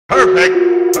Perfect.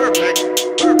 Perfect.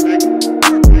 Perfect.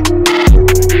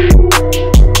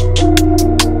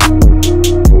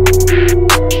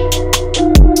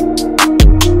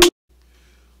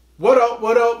 What up,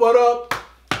 what up, what up?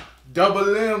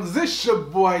 Double M's, it's your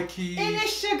boy Keys. And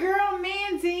it's your girl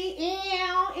Mandy.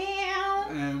 Ew.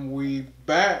 And we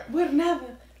back with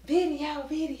another video.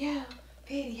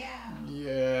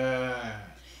 Yeah.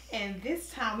 And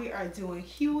this time we are doing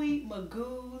Huey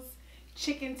Magoo's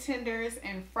chicken tenders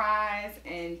and fries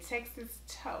and Texas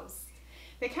toast.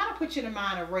 They kind of put you in the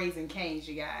mind of Raising Cane's,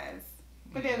 you guys.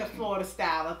 But they're the Florida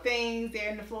style of things. They're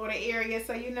in the Florida area,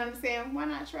 so you know what I'm saying? Why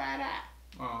not try it out?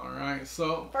 All right,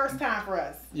 so First time for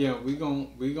us. yeah, we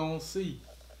gon' see,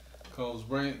 cause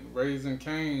Raising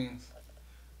Cane's,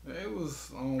 it was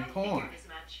on point.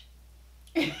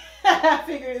 I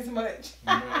figured as much.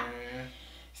 Man,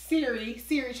 Siri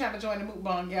trying to join the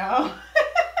mukbang, y'all.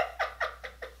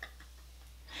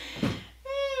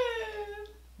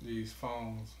 these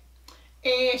phones.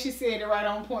 And she said it right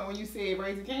on point when you said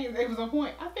Raising Cane's. It was on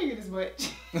point. I figured as much.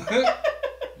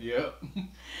 Yep.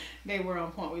 They were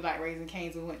on point. We like Raising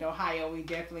Cane's. We went to Ohio. We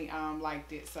definitely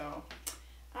liked it. So,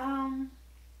 I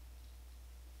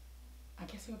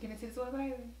guess we'll get into this one,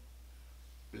 baby.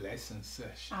 Blessing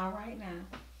session. All right now.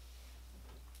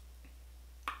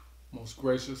 Most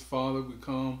gracious Father, we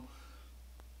come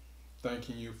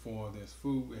thanking you for this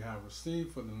food we have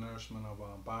received, for the nourishment of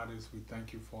our bodies. We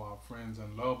thank you for our friends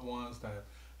and loved ones that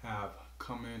have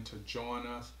come in to join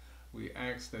us. We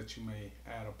ask that you may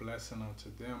add a blessing unto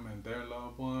them and their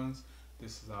loved ones.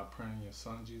 This is our prayer in your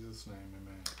Son, Jesus' name.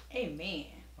 Amen. Amen.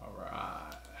 All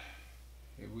right.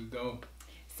 Here we go.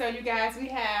 So, you guys, we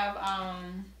have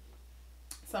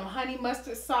some honey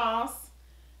mustard sauce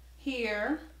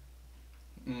here.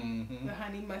 Mm-hmm. The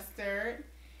honey mustard.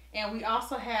 And we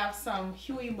also have some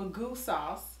Huey Magoo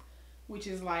sauce, which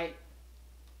is like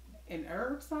an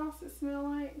herb sauce, it smells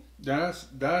like. That's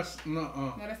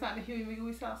No, that's not the Huey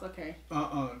Magoo sauce? Okay.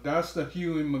 That's the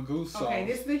Huey Magoo sauce. Okay,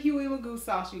 this is the Huey Magoo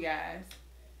sauce, you guys.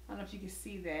 I don't know if you can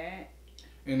see that.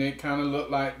 And it kind of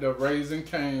looked like the Raising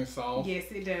Cane sauce.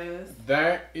 Yes, it does.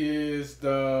 That is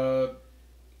the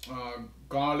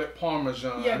garlic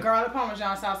parmesan. Yeah, garlic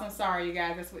parmesan sauce. I'm sorry, you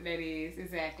guys. That's what that is.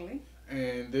 Exactly.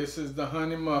 And this is the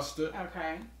honey mustard.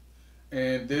 Okay.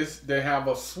 And they have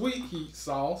a sweet heat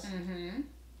sauce. Mm-hmm.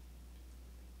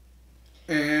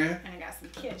 And I got some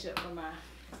ketchup for my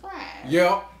fries.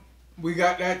 Yep. We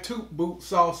got that toot boot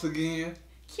sauce again.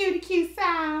 Cute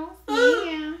sauce.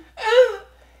 Yeah.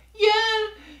 Yeah,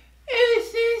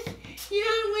 this is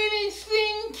young winning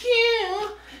sing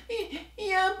cute.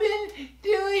 Y'all been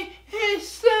doing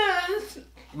hairstyles.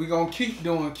 We gonna keep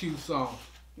doing cute sauce.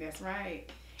 That's right.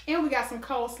 And we got some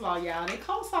coleslaw, y'all. They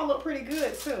coleslaw look pretty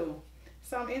good too.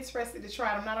 So I'm interested to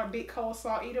try it. I'm not a big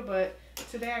coleslaw eater, but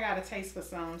today I got a taste for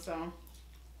some. So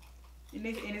and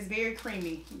it's very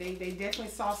creamy. They definitely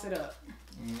sauce it up.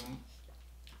 Mm-hmm.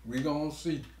 We gonna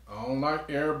see. I don't like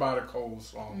everybody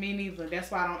coleslaw. Me neither. That's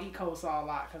why I don't eat coleslaw a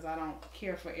lot, because I don't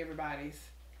care for everybody's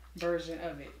version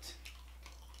of it.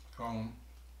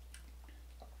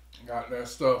 Got that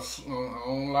stuff. I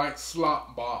don't like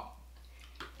slop bop.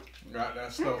 Got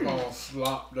that stuff all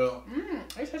slopped up.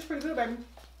 It tastes pretty good, baby.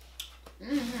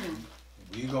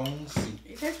 We gonna see.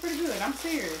 It tastes pretty good. I'm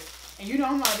serious. And you know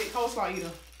I'm not a big coleslaw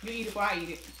eater. You eat it before I eat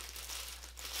it.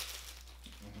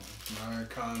 My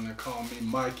kind of call me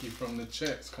Mikey from the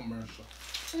Chex commercial.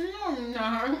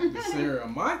 No. The cereal.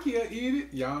 Mikey will eat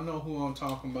it. Y'all know who I'm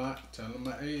talking about. Tell him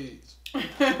my age.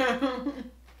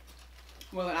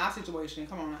 Well, in our situation,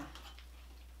 come on now.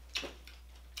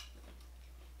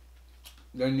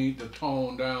 They need to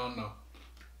tone down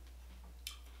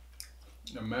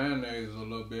the mayonnaise a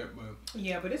little bit, but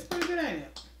Yeah, but it's pretty good, ain't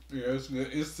it? yeah, it's good.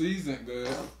 It's seasoned good.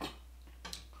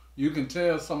 You can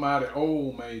tell somebody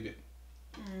old made it.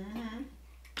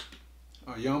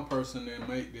 A young person didn't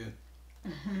make this.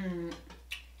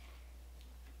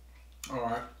 All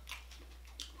right,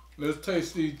 let's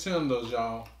taste these tenders,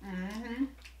 y'all.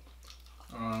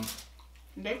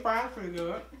 They fry pretty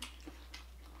good.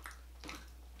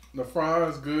 The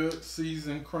fries good,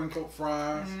 seasoned, crinkled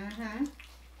fries.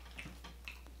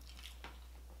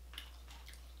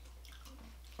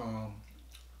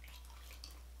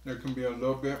 They can be a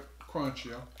little bit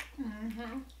crunchier.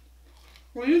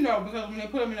 Well, you know, because when they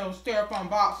put them in those styrofoam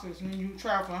boxes and you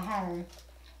traveling home,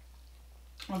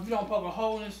 if you don't poke a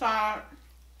hole inside,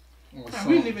 and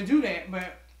we didn't even do that,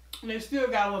 but they still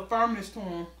got a little firmness to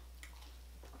them,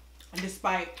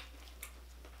 despite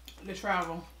the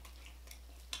travel.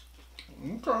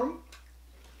 Okay.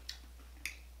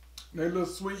 They little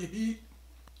sweet heat.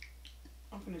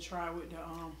 I'm gonna try with the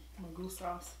Magoo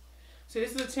sauce. So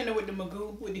this is a tender with the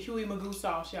Magoo, with the Huey Magoo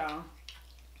sauce, y'all.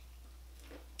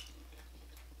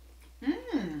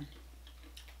 Mmm.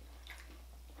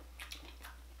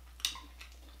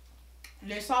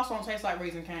 Their sauce don't taste like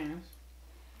Raisin Cane's.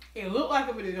 It look like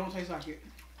it, but it don't taste like it.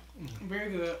 Very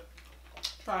good.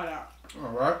 Try it out.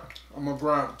 All right. I'm gonna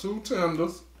grab 2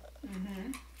 tenders.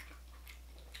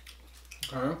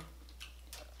 Okay.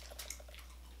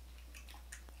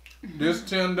 This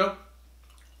tender.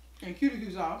 And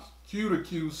Quttie sauce.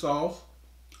 Quttie sauce.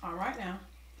 All right now.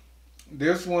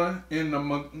 This one in the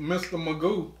Mr.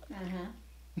 Magoo.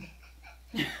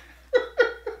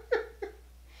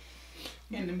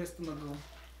 In the Mr. Magoo.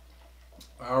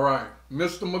 All right.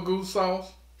 Mr. Magoo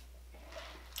sauce.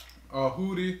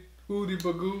 Huey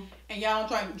Magoo. And y'all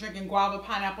drinking guava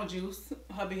pineapple juice.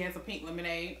 Hubby has a pink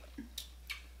lemonade.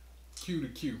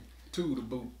 Quttie. To the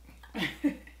boot.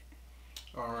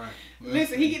 All right.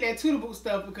 Listen, he get that to the boot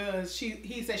stuff because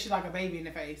he said she's like a baby in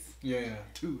the face. Yeah,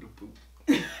 to the boot.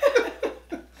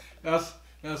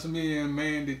 That's me and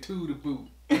Mandy to the boot.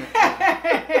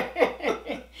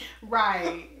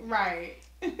 Right.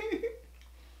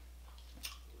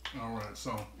 All right,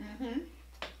 so.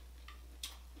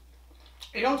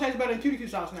 It don't taste better than Quttie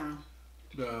sauce now.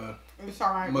 It's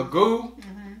all right. Magoo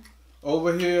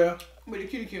over here with the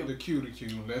Quttie. The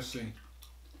Quttie. Let's see.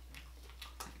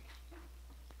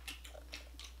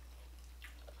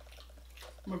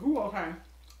 Magoo okay.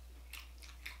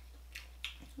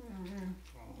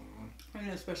 Ain't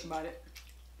nothing special about it.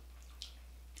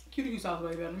 Quttie sauce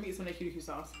way better. Let me eat some of that Quttie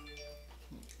sauce.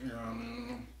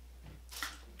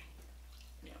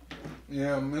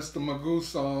 Yeah, Mr. Magoo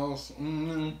sauce.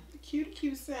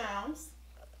 Quttie sauce.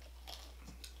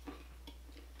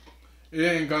 It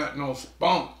ain't got no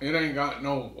spunk. It ain't got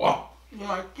no wah.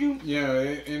 Like you. Yeah,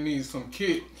 it needs some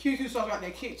kick. Quttie sauce got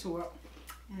that kick to it.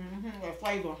 That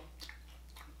flavor.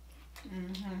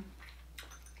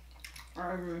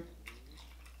 I agree.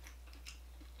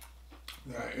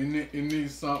 Yeah, it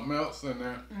needs something else in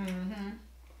there.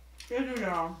 It do,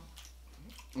 y'all.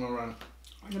 All right.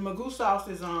 The Magoo sauce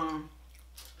is alright.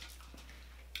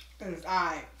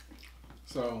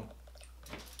 So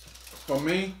for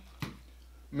me,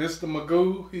 Mr.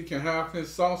 Magoo, he can have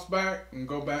his sauce back and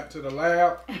go back to the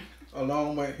lab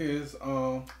along with his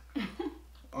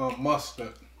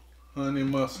mustard, honey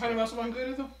mustard. Honey mustard wasn't good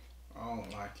either? I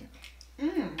don't like it.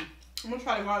 I'm gonna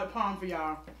try the garlic parm for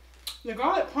y'all. The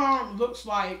garlic parm looks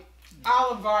like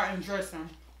Olive Garden dressing,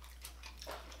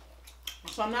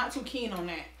 so I'm not too keen on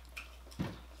that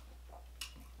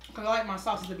because I like my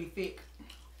sauces to be thick.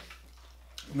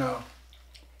 Now,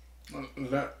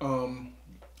 let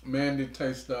Mandy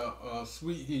taste the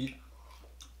sweet heat.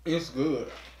 It's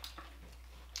good.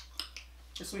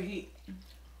 The sweet heat.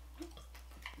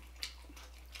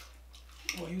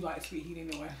 Well, you like sweet heat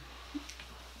anyway.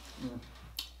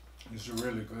 It's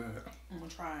really good. I'm gonna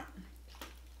try it.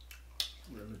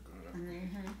 Really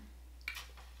good.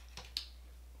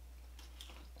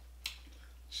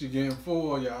 She getting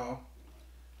full, y'all.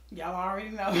 Y'all already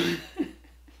know.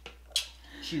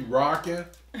 She rocking.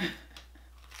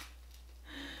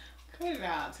 Cut it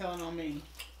out, telling on me.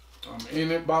 I'm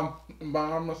in it by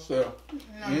myself.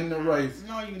 No, in the race.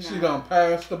 No, you not. She done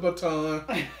passed the baton.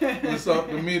 It's up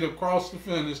to me to cross the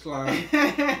finish line.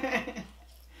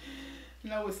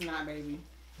 No, it's not, baby.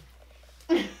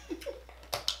 I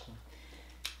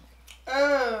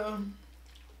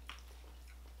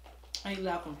eat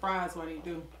like some fries. What do you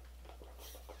do?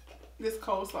 This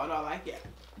coleslaw, I like it.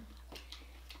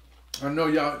 I know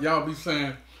y'all be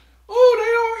saying, "Oh,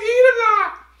 they don't eat a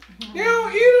lot. They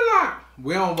don't eat a lot."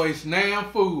 We don't waste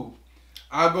damn food.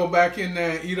 I go back in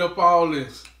there and eat up all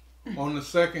this on the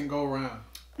second go round.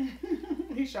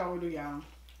 He sure will do, y'all.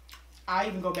 I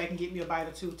even go back and get me a bite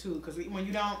or two too, because when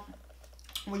you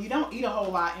don't eat a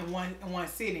whole lot in one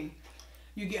sitting,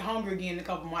 you get hungry again in a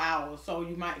couple more hours. So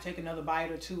you might take another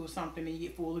bite or two or something and you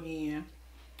get full again.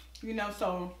 You know,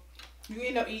 so you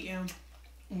end up eating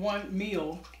one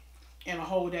meal in a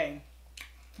whole day.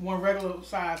 One regular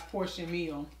size portion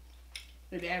meal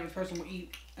that the average person will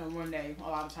eat in one day a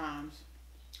lot of times.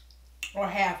 Or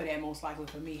half of that, most likely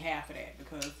for me, half of that,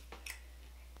 because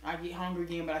I get hungry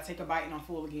again, but I take a bite and I'm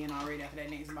full again already after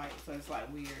that next bite. So it's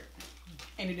like weird.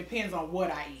 And it depends on what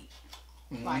I eat.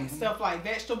 Like stuff like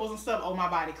vegetables and stuff, oh, my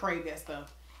body crave that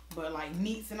stuff. But like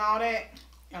meats and all that,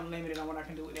 I'm limited on what I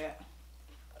can do with that.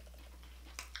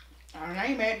 I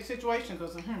ain't mad at the situation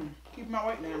because keep my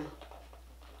weight down.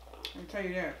 I'll tell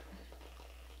you that.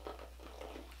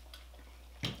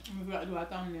 We got to do our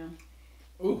thumbnail.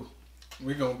 Ooh,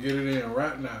 we gonna get it in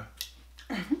right now.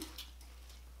 I'm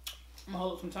gonna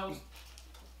hold up some toast.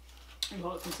 I'm gonna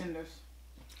hold up some tenders.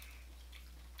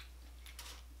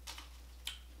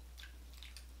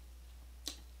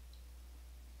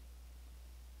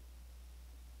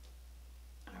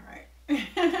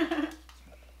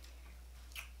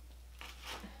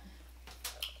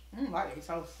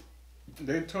 toast.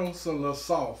 They toast a little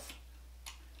soft.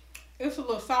 It's a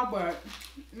little soft, but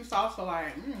it's also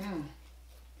like,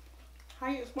 how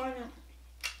you explain it?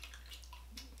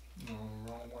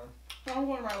 Wrong way. No, I'm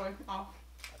going the right way. Off.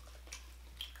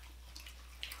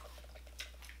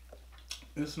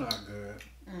 It's not good.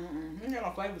 It ain't got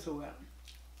no flavor to it.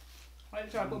 Like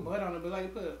they try to put butter on it, but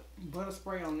like they put butter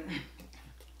spray on it.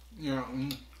 Yeah,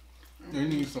 they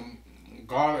need some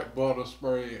garlic butter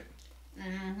spread.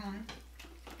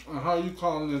 And how you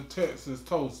calling it Texas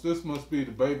toast? This must be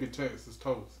the baby Texas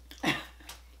toast.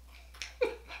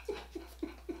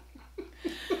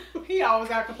 He always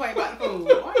got to complain about the food.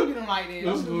 Why you do them like that?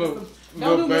 Don't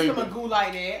do Mr. Magoo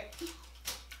like that.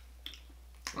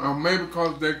 Maybe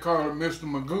because they call it Mr.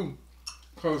 Magoo.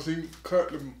 Because he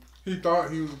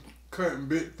thought he was cutting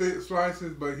big thick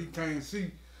slices, but he can't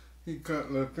see. He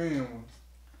cut little thin ones.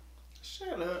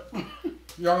 Shut up.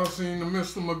 Y'all seen the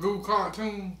Mr. Magoo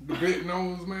cartoon? The big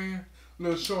nose man?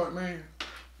 Little short man?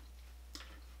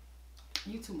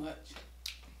 You too much.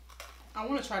 I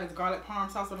want to try this garlic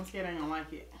parm sauce, but I'm scared I ain't gonna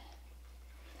like it.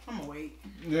 I'm gonna wait.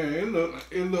 Yeah, it looked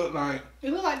like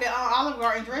It looked like the Olive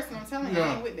Garden dressing. I'm telling you,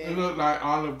 I ain't with that. It looked like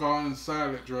Olive Garden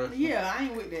salad dressing. Yeah, I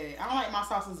ain't with that. I don't like my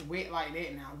sauces wet like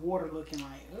that now. Water looking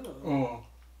like, ugh. Or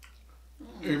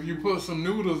if you put some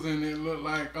noodles in it, look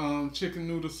like chicken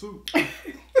noodle soup.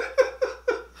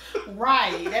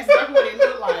 Right, that's exactly what it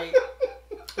looked like.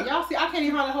 Y'all see, I can't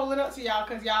even hardly hold it up to y'all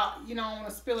because y'all, you know, want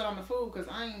to spill it on the food because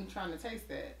I ain't trying to taste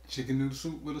that. Chicken noodle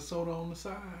soup with a soda on the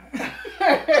side.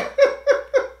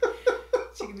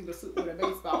 Chicken noodle soup with a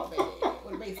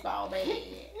baseball bat.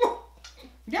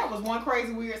 That was one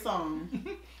crazy weird song.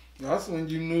 That's when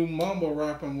you knew mumble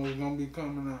rapping was gonna be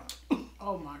coming out.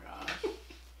 Oh my gosh.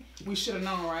 We should have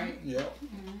known, right? Yep.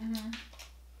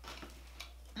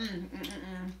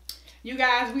 You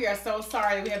guys, we are so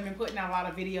sorry we haven't been putting out a lot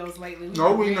of videos lately.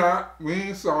 No, we not. We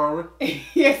ain't sorry.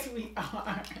 Yes, we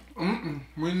are.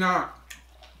 We not.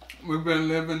 We've been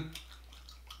living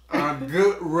a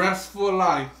good, restful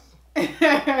life.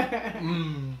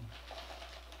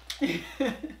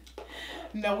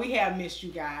 No, we have missed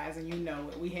you guys, and you know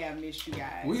it. We have missed you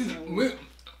guys.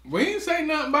 We ain't say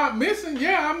nothing about missing.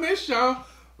 Yeah, I miss y'all,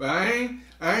 but I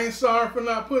ain't sorry for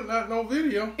not putting out no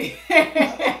video.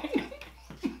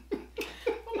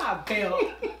 My belt.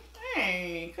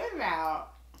 Hey, cut it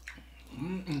out.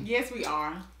 Yes, we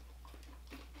are.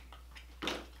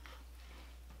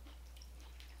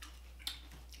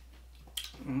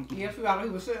 Yes, we are. We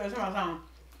was sitting there talking.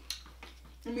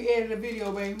 Let me edit the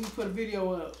video, baby. We put a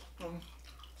video up.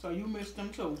 So you missed them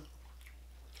too.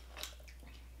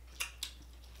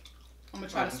 I'm gonna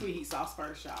try the sweet heat sauce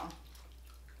first, y'all.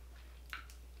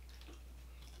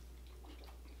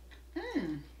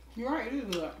 You're right, it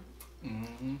is good.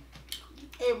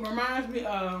 It reminds me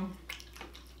of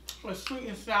a sweet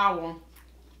and sour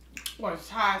or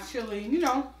Thai chili, you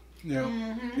know. Yeah.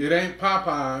 It ain't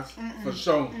Popeyes for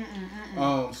sure.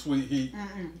 Sweet heat.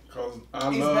 Cause I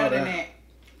love that. It's better than that.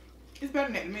 It's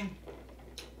better than that to me.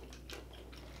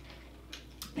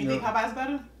 You think Popeye's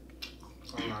better?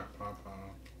 I like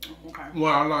Popeyes. Okay.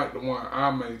 Well, I like the one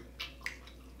I make.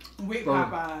 With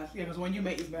Popeyes. Yeah, because when you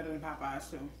make it's better than Popeyes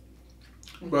too.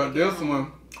 But this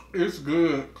one, it's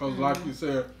good because like you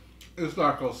said, it's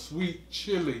like a sweet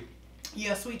chili.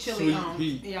 Yeah, sweet chili. Sweet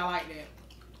heat. Yeah, I like that.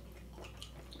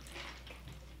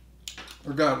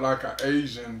 It got like an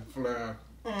Asian flair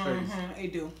taste.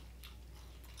 It do.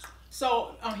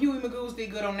 So, Huey Magoo's did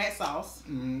good on that sauce.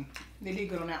 They did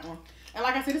good on that one. And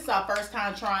like I said, this is our first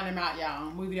time trying them out,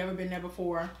 y'all. We've never been there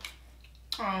before.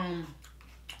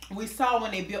 We saw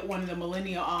when they built one in the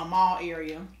Millennium Mall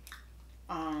area.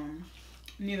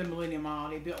 Near the Millennium Mall,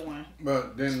 they built one.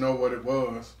 But didn't know what it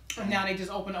was. And now they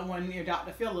just opened up one near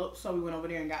Dr. Phillips, so we went over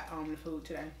there and got the food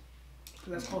today.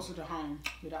 Because that's closer to home,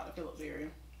 the Dr. Phillips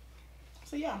area.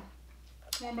 So yeah,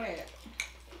 not bad.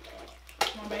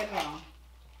 Not bad at all.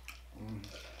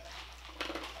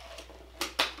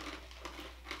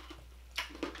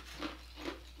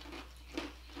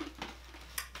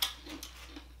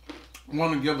 I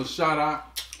want to give a shout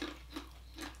out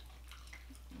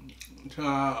to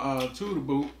our to the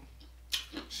boot.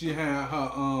 She had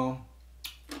her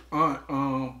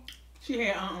aunt She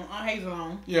had Aunt Hazel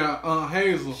on. Yeah, Aunt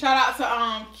Hazel. Shout out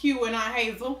to Q and Aunt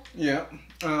Hazel. Yeah.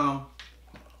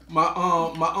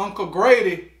 My Uncle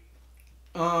Grady,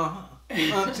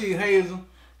 Auntie Hazel,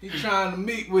 he trying to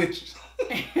meet with you.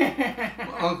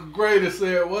 My Uncle Grady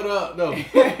said, "What up, though?"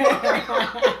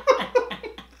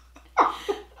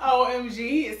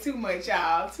 OMG, it's too much,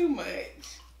 y'all. Too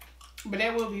much. But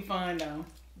that will be fun, though.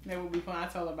 That will be fun. I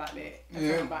told her about that. I told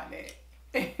her about that.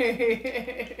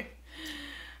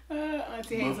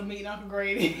 Auntie Hazel meeting Uncle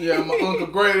Grady. Yeah, my Uncle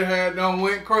Grady had done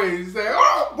went crazy. He said,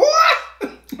 "Oh, boy!"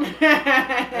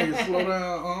 Hey, slow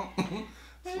down,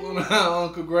 slow down,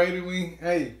 Uncle Grady.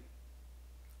 Hey,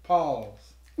 pause.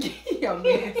 He a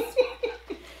mess.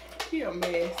 He a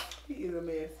mess. He is a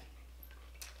mess.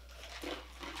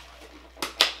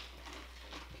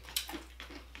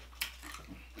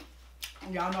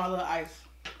 Y'all know I love ice.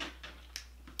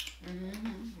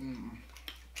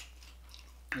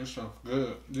 This stuff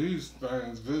good. These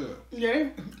things good. Yeah,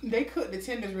 they cook the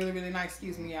tenders really, really nice.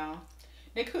 Excuse me, y'all.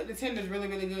 They cook the tenders really,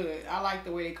 really good. I like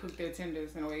the way they cook their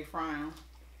tenders and the way they fry them.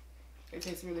 They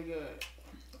taste really good.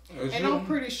 And I'm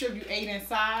pretty sure if you ate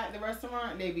inside the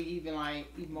restaurant, they'd be even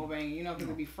more banging, you know, because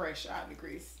it'd be fresh out of the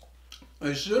grease.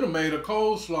 They should have made a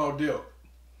coleslaw dip.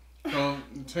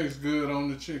 It tastes good on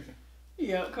the chicken.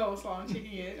 Yeah, coleslaw and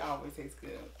chicken, yeah, it always tastes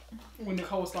good. When the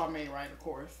coleslaw made right, of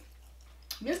course.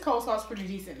 This coleslaw's pretty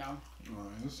decent, though.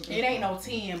 It ain't no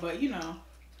 10, but, you know,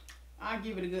 I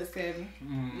give it a good 7.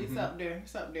 It's up there.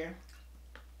 It's up there.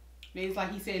 It's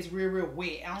like he says, real, real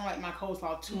wet. I don't like my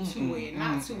coleslaw too wet.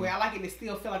 Not too wet. I like it to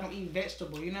still feel like I'm eating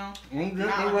vegetable, you know? Don't get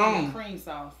Not me like wrong. cream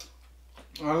sauce.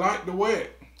 I like the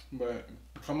wet, but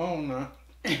come on now.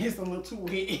 It's a little too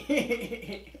wet.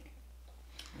 Yeah,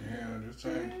 just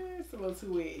saying. It's a little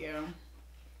too wet, yeah.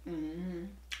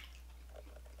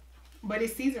 But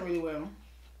it's seasoned really well.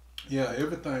 Yeah,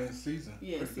 everything's seasoned.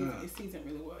 Yeah, it's seasoned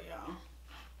really well,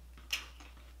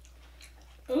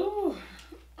 y'all. Ooh,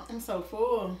 I'm so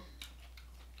full.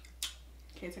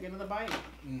 Can't take another bite.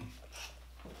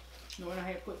 Knowing I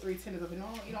had put 3 tenders up. No,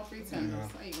 I don't eat all 3 tenders.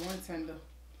 Yeah. I ate 1 tender.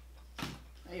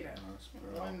 I ate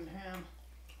one and a half.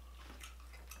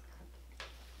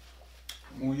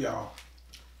 Well, y'all.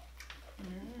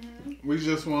 We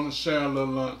just want to share a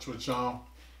little lunch with y'all.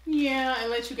 Yeah,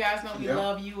 and let you guys know we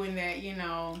love you and that, you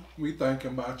know. We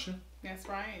thinking about you. That's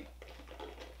right.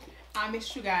 I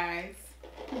miss you guys.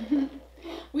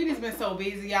 We just been so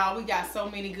busy, y'all. We got so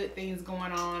many good things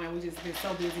going on, and we just been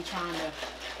so busy trying to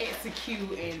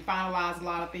execute and finalize a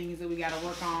lot of things that we got to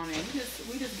work on, and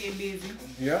we just get busy.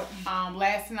 Yep.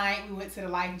 Last night we went to the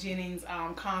Life Jennings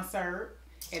concert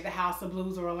at the House of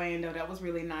Blues Orlando. That was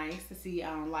really nice to see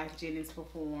Life Jennings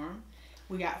perform.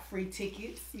 We got free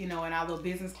tickets, you know, in our little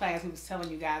business class we was telling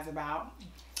you guys about.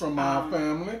 From our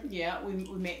family. Yeah, we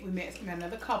met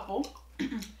another couple.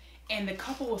 And the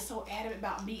couple was so adamant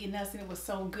about meeting us, and it was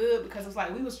so good because it was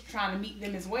like we was trying to meet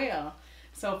them as well.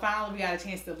 So finally we got a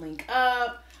chance to link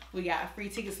up. We got free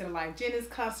tickets to the Life Jennings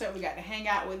concert. We got to hang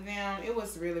out with them. It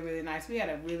was really, really nice. We had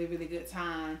a really, really good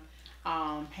time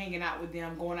hanging out with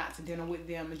them, going out to dinner with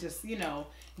them, and just, you know,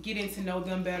 getting to know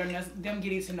them better, and them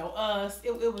getting to know us.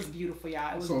 It was beautiful,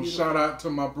 y'all. It was beautiful. Shout out to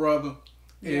my brother,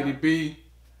 Eddie B.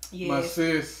 Yes. My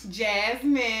sis.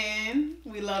 Jasmine.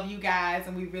 We love you guys,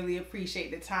 and we really appreciate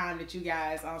the time that you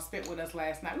guys spent with us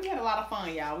last night. We had a lot of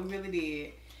fun, y'all. We really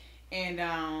did.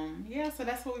 And, yeah, so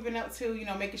that's what we've been up to, you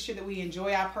know, making sure that we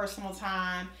enjoy our personal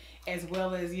time as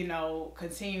well as, you know,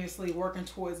 continuously working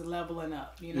towards leveling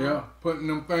up, you know. Yeah, putting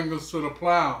them fingers to the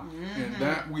plow. And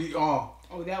that we are.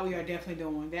 Oh, that we are definitely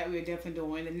doing. That we are definitely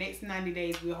doing. In the next 90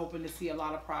 days, we're hoping to see a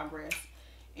lot of progress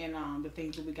in the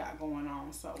things that we got going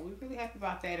on. So we're really happy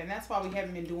about that. And that's why we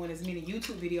haven't been doing as many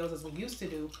YouTube videos as we used to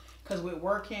do, because we're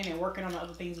working on the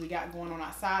other things we got going on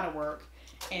outside of work.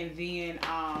 And then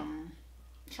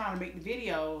trying to make the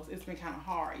videos, it's been kind of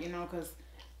hard, you know, because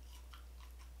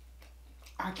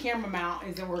our camera mount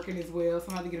isn't working as well. So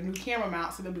I'm going to have to get a new camera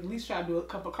mount so that we can at least try to do a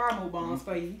couple of car move ons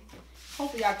for you.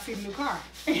 Hopefully y'all can see the new car.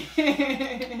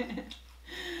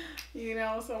 You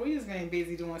know, so we just been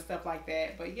busy doing stuff like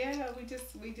that. But yeah, we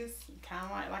just kind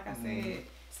of like I said,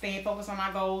 staying focused on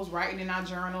our goals, writing in our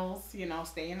journals, you know,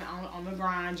 staying on the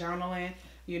grind, journaling,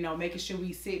 you know, making sure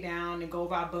we sit down and go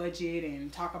over our budget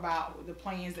and talk about the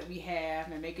plans that we have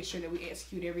and making sure that we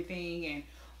execute everything and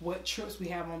what trips we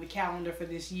have on the calendar for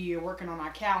this year, working on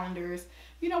our calendars.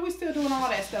 You know, we're still doing all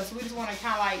that stuff. So we just want to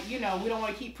kind of like, you know, we don't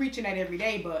want to keep preaching that every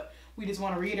day, but we just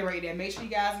want to reiterate that. Make sure you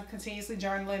guys are continuously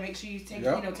journaling. Make sure you take, you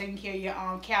know, taking care of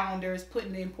your calendars,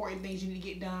 putting the important things you need to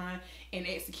get done, and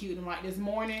executing them. Like this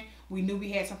morning, we knew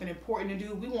we had something important to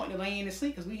do. We wanted to lay in and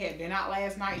sleep because we had been out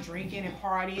last night drinking and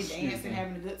partying, dancing,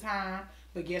 having a good time.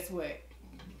 But guess what?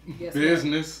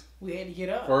 Business. We had to get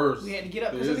up. First. We had to get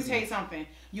up. Because let me tell you something.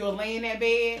 You'll lay in that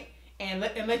bed and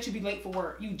let you be late for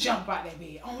work. You jump out that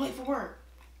bed. I'm late for work.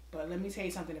 But let me tell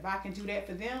you something. If I can do that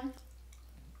for them,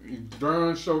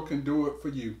 darn sure can do it for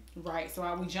you. Right.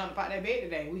 So we jumped out that bed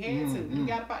today. We had to. We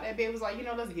got up out that bed. It was like, you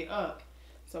know, let's get up.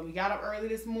 So we got up early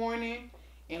this morning,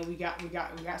 and we got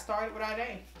started with our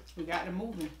day. We got to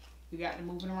moving. We got to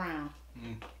moving around.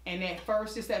 And that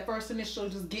first initial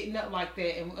just getting up like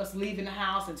that and us leaving the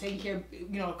house and taking care of,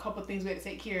 a couple of things we had to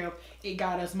take care of, it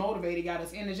got us motivated, got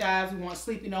us energized. We weren't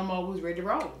sleepy no more. We was ready to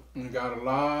roll. And got a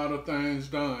lot of things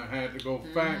done. Had to go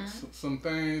fax some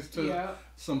things to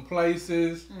some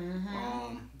places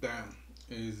that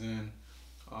is in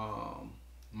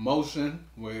motion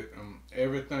with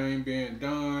everything being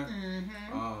done.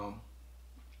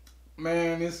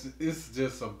 Man, it's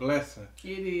just a blessing. It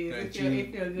is. That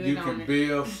It feel good. you can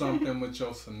build something with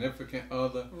your significant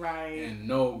other, right? And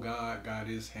know God got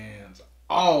His hands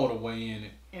all the way in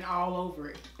it and all over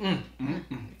it. It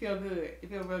feel good. It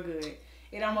feel real good.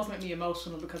 It almost made me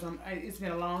emotional because it's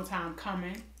been a long time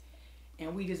coming,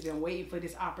 and we just been waiting for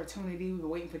this opportunity. We've been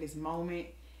waiting for this moment,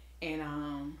 and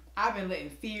I've been letting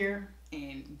fear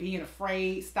and being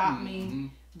afraid stop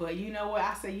me. But you know what?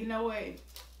 I say, you know what?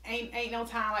 Ain't no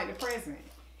time like the present,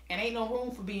 and ain't no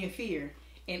room for being fear.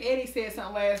 And Eddie said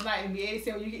something last night to me. Eddie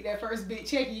said, when you get that first big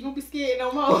check, you gonna be scared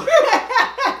no more.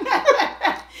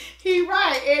 He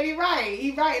right, Eddie right.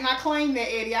 He right, and I claim that,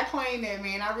 Eddie. I claim that,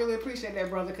 man. I really appreciate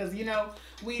that, brother, because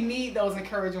we need those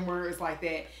encouraging words like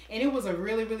that. And it was a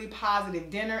really, really positive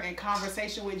dinner and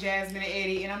conversation with Jasmine and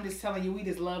Eddie. And I'm just telling you, we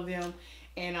just love them,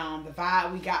 and the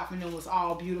vibe we got from them was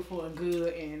all beautiful and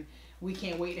good, and we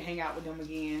can't wait to hang out with them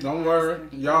again. Don't worry,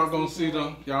 y'all gonna see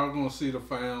them. Y'all gonna see the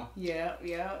fam. Yeah.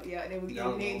 They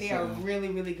are really,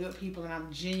 really good people, and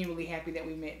I'm genuinely happy that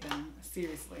we met them.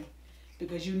 Seriously,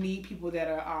 because you need people that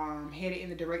are headed in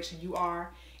the direction you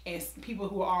are, and people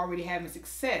who are already having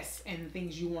success in the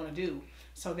things you want to do.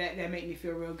 So that made me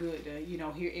feel real good to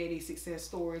hear Eddie's success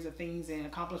stories of things and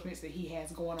accomplishments that he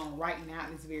has going on right now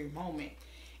in this very moment.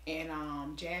 And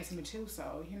Jasmine too,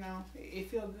 so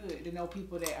it feels good to know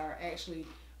people that are actually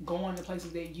going to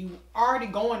places that you already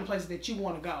going to places that you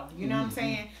want to go. You know what I'm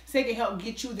saying? So they can help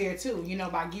get you there too.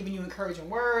 By giving you encouraging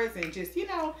words and just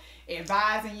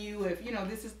advising you if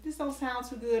this don't sound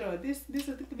too good, or this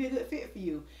could be a good fit for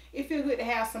you. It feels good to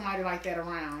have somebody like that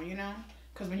around.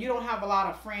 Because when you don't have a lot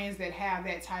of friends that have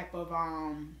that type of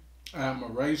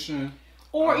admiration.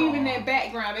 Or even that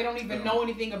background, they don't even know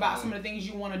anything about some of the things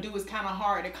you want to do. It's kind of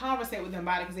hard to conversate with them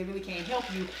about it because they really can't help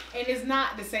you. And it's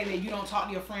not to say that you don't talk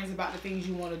to your friends about the things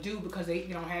you want to do because they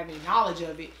don't have any knowledge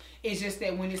of it. It's just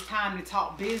that when it's time to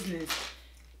talk business,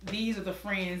 these are the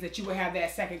friends that you would have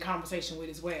that second conversation with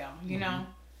as well. You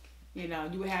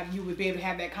would be able to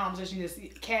have that conversation just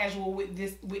casual with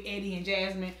Eddie and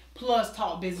Jasmine, plus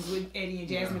talk business with Eddie and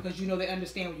Jasmine because they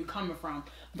understand where you're coming from.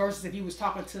 Versus if you was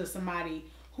talking to somebody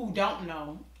who don't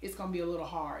know, it's going to be a little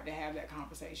hard to have that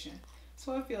conversation.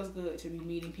 So it feels good to be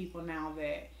meeting people now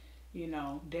that,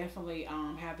 definitely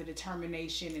have the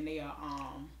determination, and they are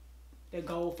they're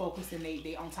goal focused, and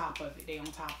they on top of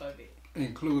it.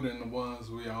 Including the ones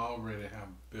we already have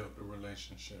built a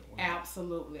relationship with.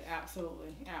 Absolutely. I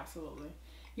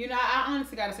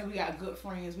honestly got to say we got good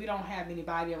friends. We don't have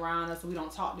anybody around us. We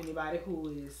don't talk to anybody who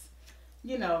is,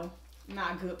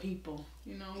 not good people.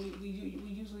 We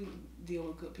usually deal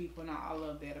with good people, and I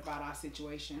love that about our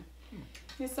situation.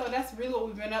 And so that's really what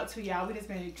we've been up to, y'all. We just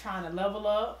been trying to level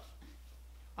up,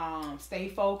 stay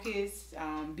focused,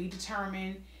 be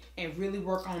determined, and really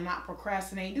work on not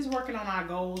procrastinating. Just working on our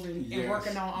goals and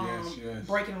working on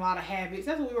breaking a lot of habits.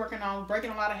 That's what we're working on,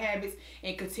 breaking a lot of habits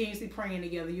and continuously praying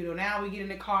together. Now we get in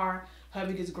the car,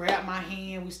 hubby just grab my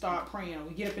hand, we start praying.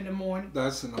 We get up in the morning.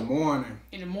 That's in the morning.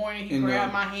 In the morning, he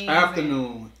grabbed my hands.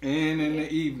 Afternoon and in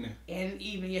the evening. In the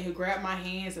evening, he'll grab my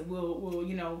hands, and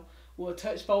we'll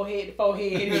touch forehead to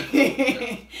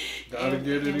forehead. Gotta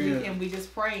get it in. And we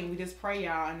just pray,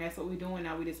 y'all, and that's what we're doing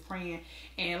now. We just praying.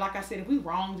 And like I said, if we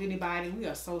wronged anybody, we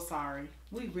are so sorry.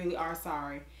 We really are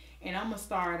sorry. And I'm gonna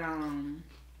start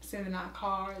sending out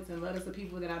cards and letters to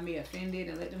people that I may have offended,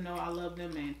 and let them know I love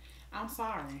them and I'm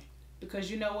sorry.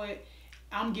 Because you know what?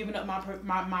 I'm giving up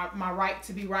my right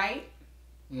to be right.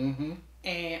 And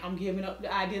I'm giving up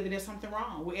the idea that there's something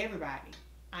wrong with everybody.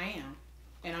 I am.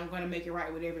 And I'm going to make it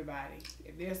right with everybody.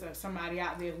 If there's somebody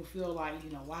out there who feel like,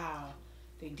 wow,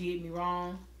 they did me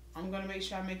wrong, I'm going to make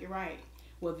sure I make it right.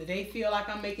 Whether they feel like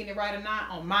I'm making it right or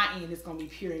not, on my end, it's going to be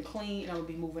pure and clean. And I'm going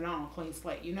to be moving on, clean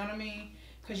slate. You know what I mean?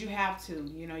 Because you have to.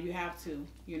 You have to.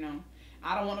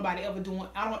 I don't want nobody ever doing.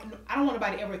 I don't want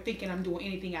nobody ever thinking I'm doing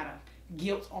anything out of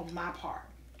guilt on my part.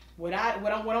 What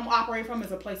I'm operating from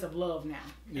is a place of love now,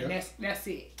 and that's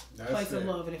it. Place of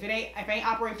love. And if I ain't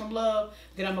operating from love,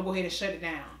 then I'm gonna go ahead and shut it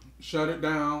down. Shut it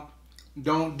down.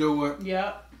 Don't do it.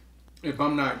 Yep. if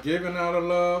I'm not giving out of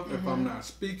love, if I'm not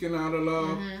speaking out of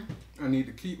love, I need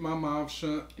to keep my mouth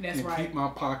shut and keep my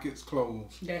pockets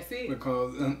closed. That's it.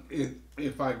 Because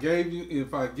if I give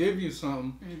you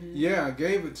something, yeah, I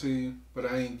gave it to you, but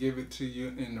I ain't give it to you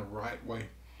in the right way.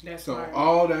 That's so right.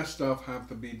 all that stuff have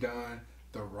to be done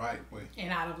the right way.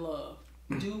 And out of love.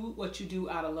 Do what you do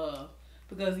out of love.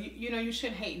 Because, you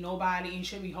shouldn't hate nobody. And you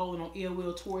shouldn't be holding on ill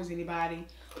will towards anybody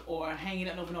or hanging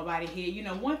up over nobody's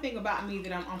head. One thing about me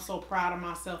that I'm so proud of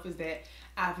myself is that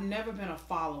I've never been a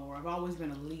follower. I've always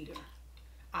been a leader.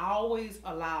 I always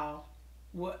allow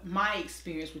what my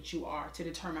experience with you are to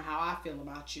determine how I feel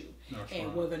about you. That's and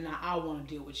right. whether or not I want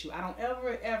to deal with you. I don't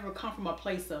ever come from a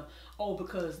place of,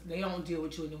 because they don't deal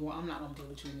with you anymore, I'm not going to deal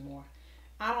with you anymore.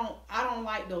 I don't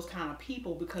like those kind of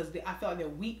people because I feel like they're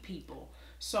weak people.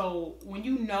 So when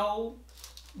you know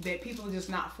that people are just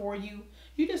not for you,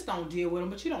 you just don't deal with them,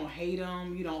 but you don't hate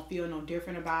them. You don't feel no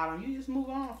different about them. You just move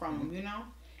on from them,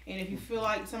 And if you feel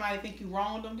like somebody think you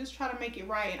wrong with them, just try to make it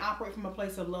right and operate from a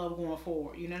place of love going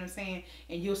forward. You know what I'm saying?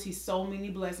 And you'll see so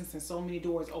many blessings and so many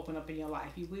doors open up in your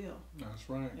life. You will. That's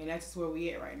right. And that's just where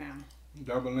we at right now.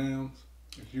 Double M's,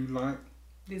 if you like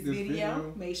this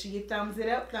video, make sure you thumbs it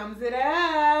up.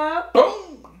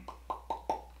 Boom!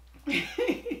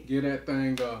 Get that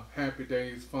thing Happy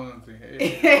Days Fonzie.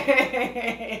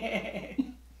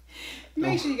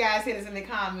 Make sure you guys hit us in the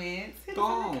comments. Go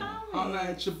on. Holla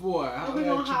at your boy. Holla We're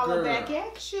going to holler girl. back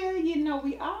at you. You know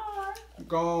we are.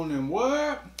 Go on and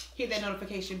what? Hit that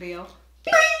notification bell.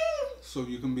 So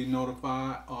you can be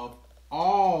notified of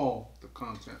all the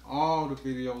content, all the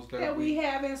videos that we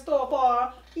have in store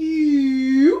for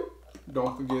you.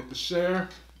 Don't forget to share.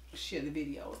 Share the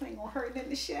videos. Ain't gonna hurt nothing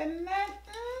to share nothing.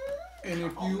 And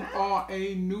if you are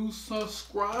a new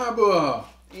subscriber,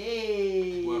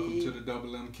 hey, welcome to the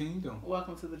Double M Kingdom.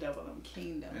 Welcome to the Double M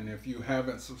Kingdom. And if you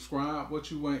haven't subscribed, what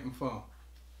you waiting for?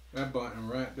 That button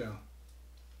right there.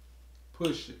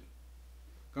 Push it.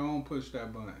 Go on, push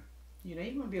that button. You're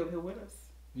gonna be over here with us.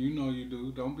 You know you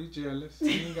do. Don't be jealous. You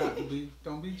ain't got to be.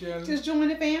 Don't be jealous. Just join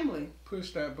the family.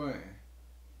 Push that button.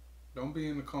 Don't be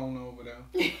in the corner over there.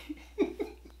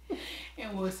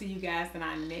 And we'll see you guys in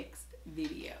our next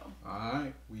video.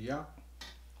 Alright, we out.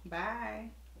 Bye.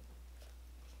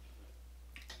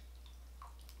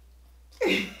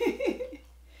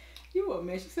 You what,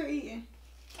 mess? You still eating?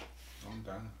 I'm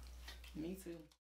done. Me too.